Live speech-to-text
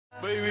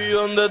Baby,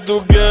 donde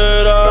tú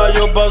quieras,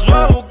 yo paso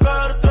a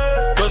buscarte.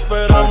 Tú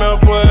espérame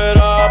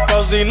afuera,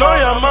 pa' si no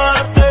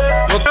llamarte.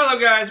 Hello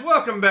guys,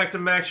 welcome back to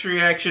Max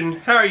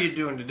Reaction. How are you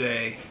doing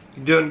today?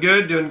 You doing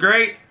good? Doing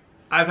great?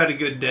 I've had a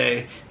good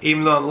day.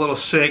 Even though I'm a little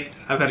sick,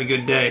 I've had a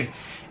good day.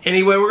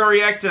 Anyway, we're going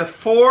to react to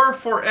For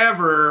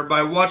Forever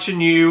by Hua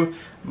Chenyu,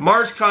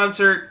 March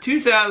concert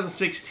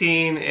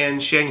 2016 in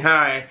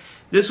Shanghai.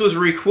 This was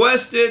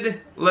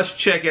requested. Let's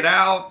check it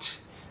out.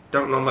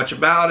 Don't know much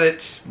about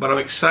it, but I'm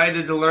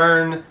excited to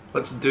learn.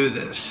 Let's do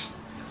this.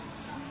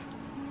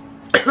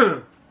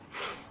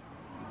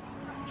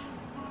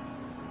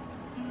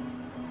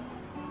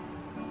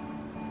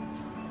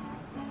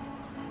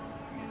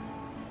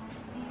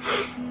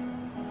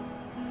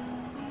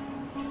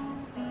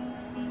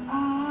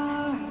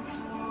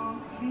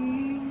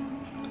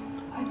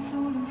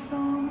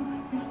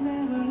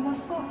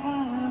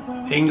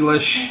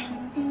 English.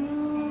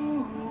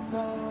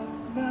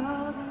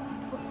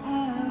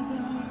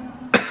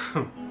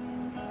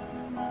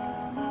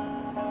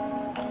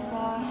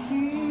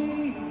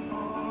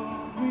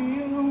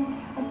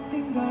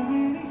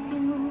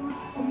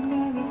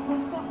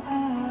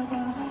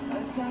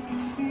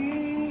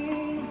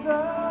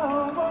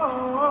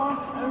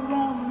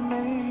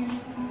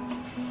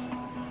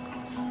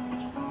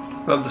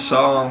 Love the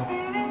song.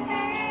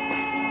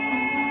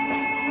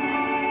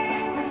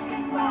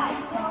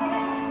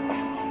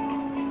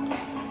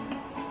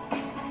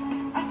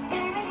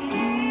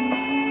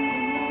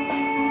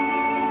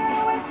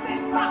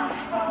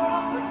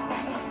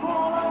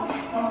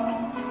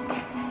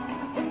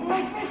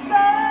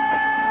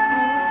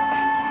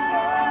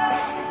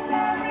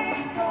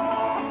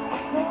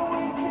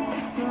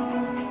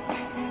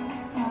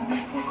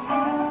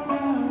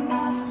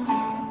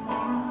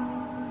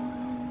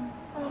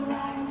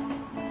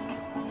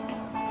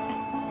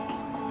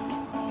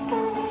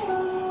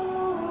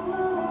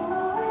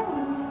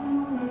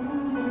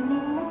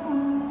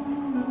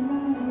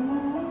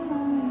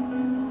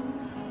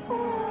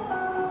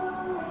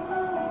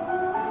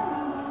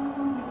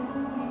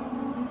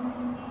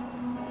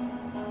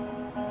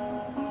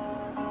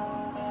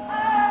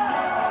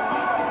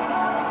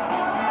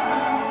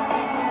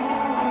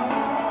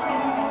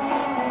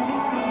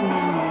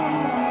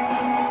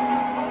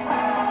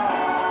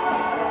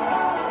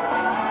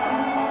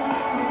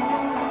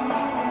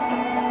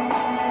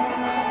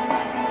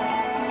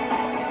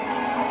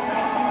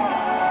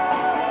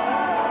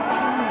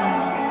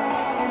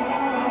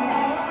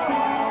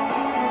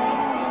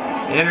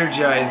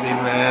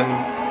 Energizing,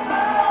 man.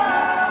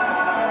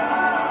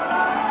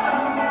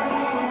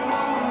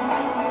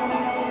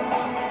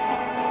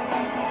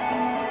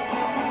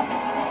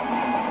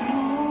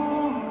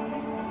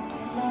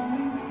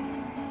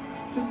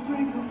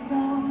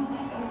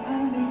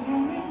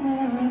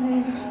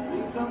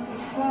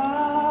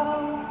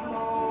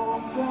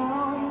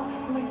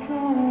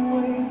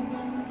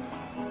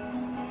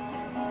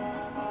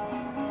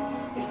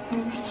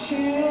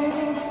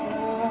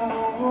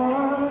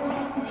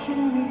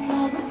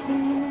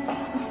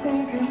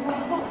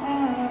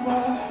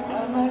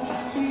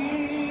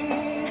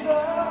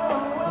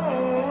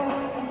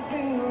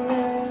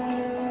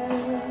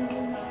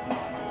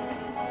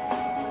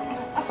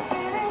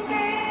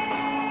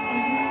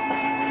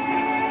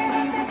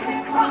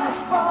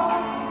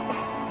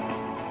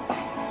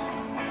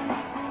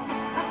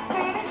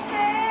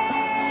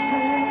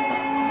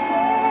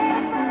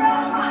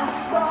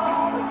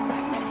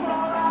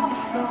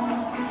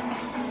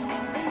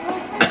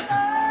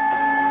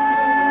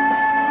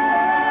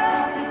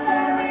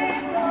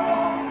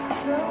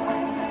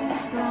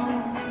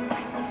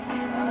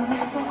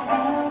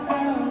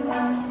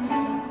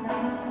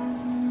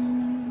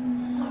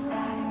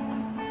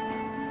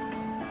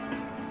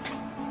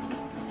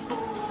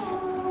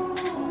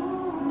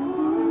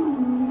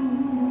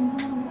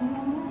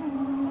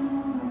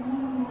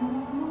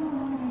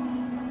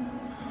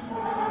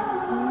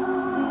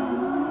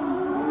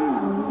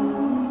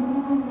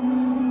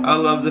 I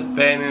love the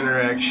fan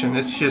interaction.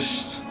 It's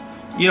just,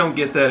 you don't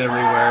get that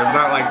everywhere.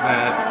 Not like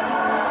that.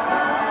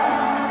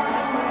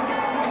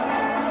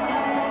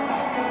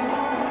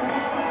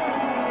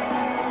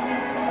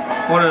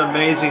 What an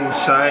amazing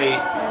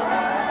sight.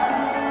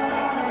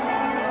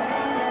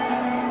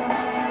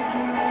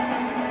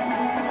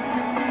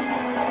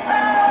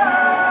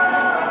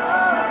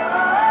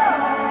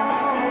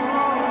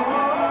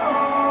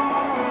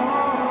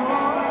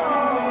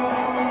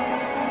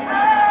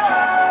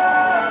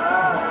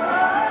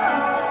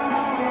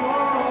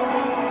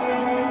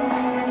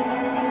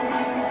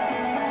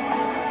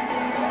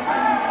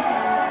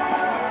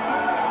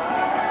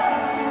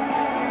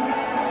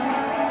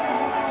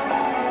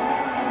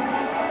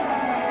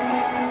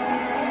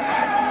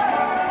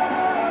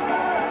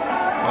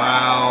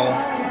 Wow.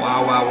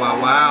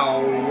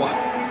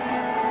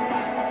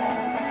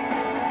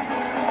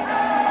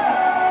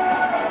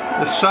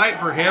 The sight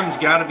for him's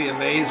got to be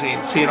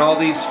amazing. Seeing all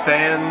these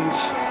fans,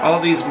 all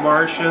these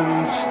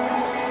Martians,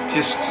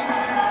 just...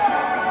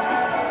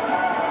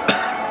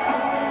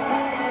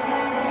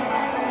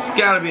 it's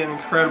got to be an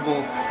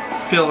incredible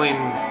feeling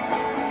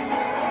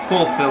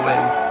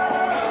fulfilling.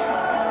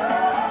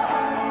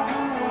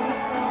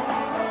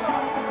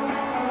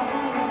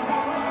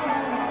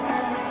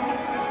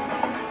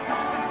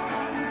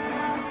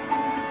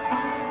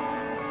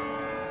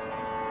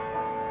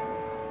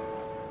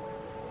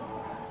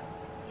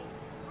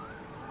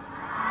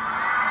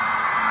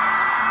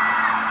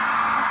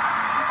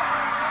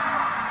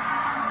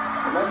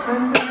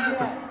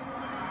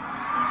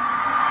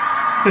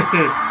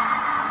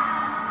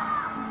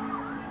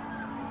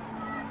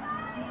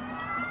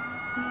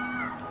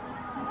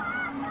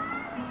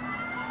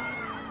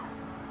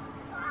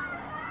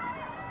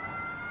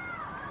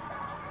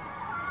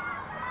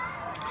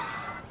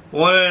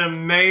 What an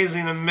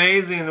amazing,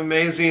 amazing,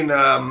 amazing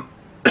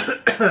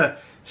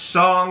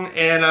song,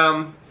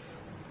 and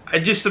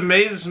it just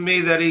amazes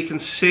me that he can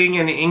sing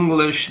in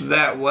English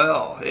that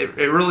well. It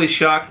really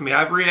shocked me.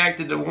 I've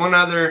reacted to one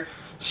other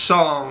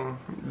song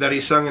that he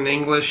sung in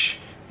English,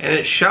 and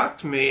it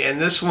shocked me. And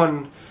this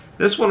one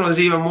was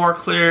even more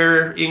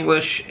clear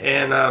English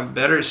and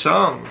better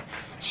sung.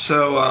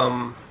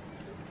 So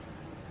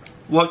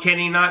what can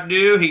he not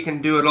do? He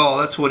can do it all.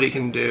 That's what he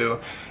can do,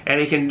 and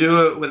he can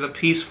do it with a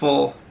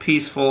peaceful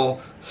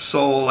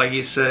soul, like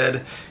he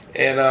said.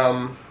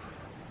 And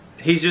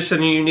he's just a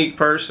unique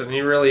person. He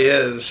really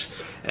is.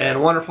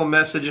 And wonderful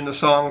message in the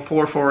song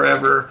For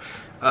Forever.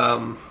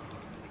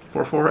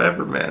 For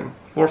forever, man.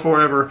 For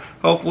forever.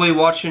 Hopefully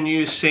Hua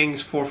Chenyu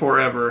sings For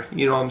Forever.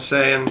 You know what I'm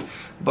saying?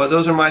 But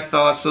those are my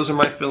thoughts. Those are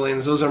my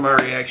feelings. Those are my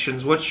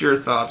reactions. What's your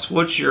thoughts?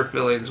 What's your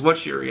feelings?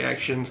 What's your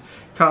reactions?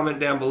 Comment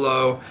down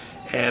below.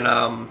 And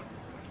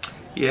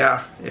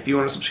yeah, if you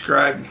want to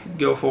subscribe,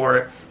 go for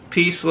it.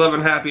 Peace, love,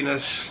 and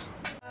happiness.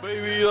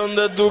 Baby,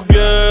 donde tú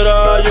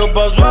quieras, yo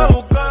paso a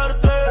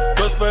buscarte.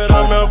 Tú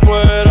espérame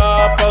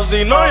afuera, pa'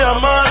 si no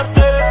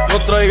llamarte. No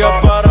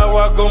traigas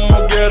paraguas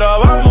como quiera,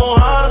 vamos.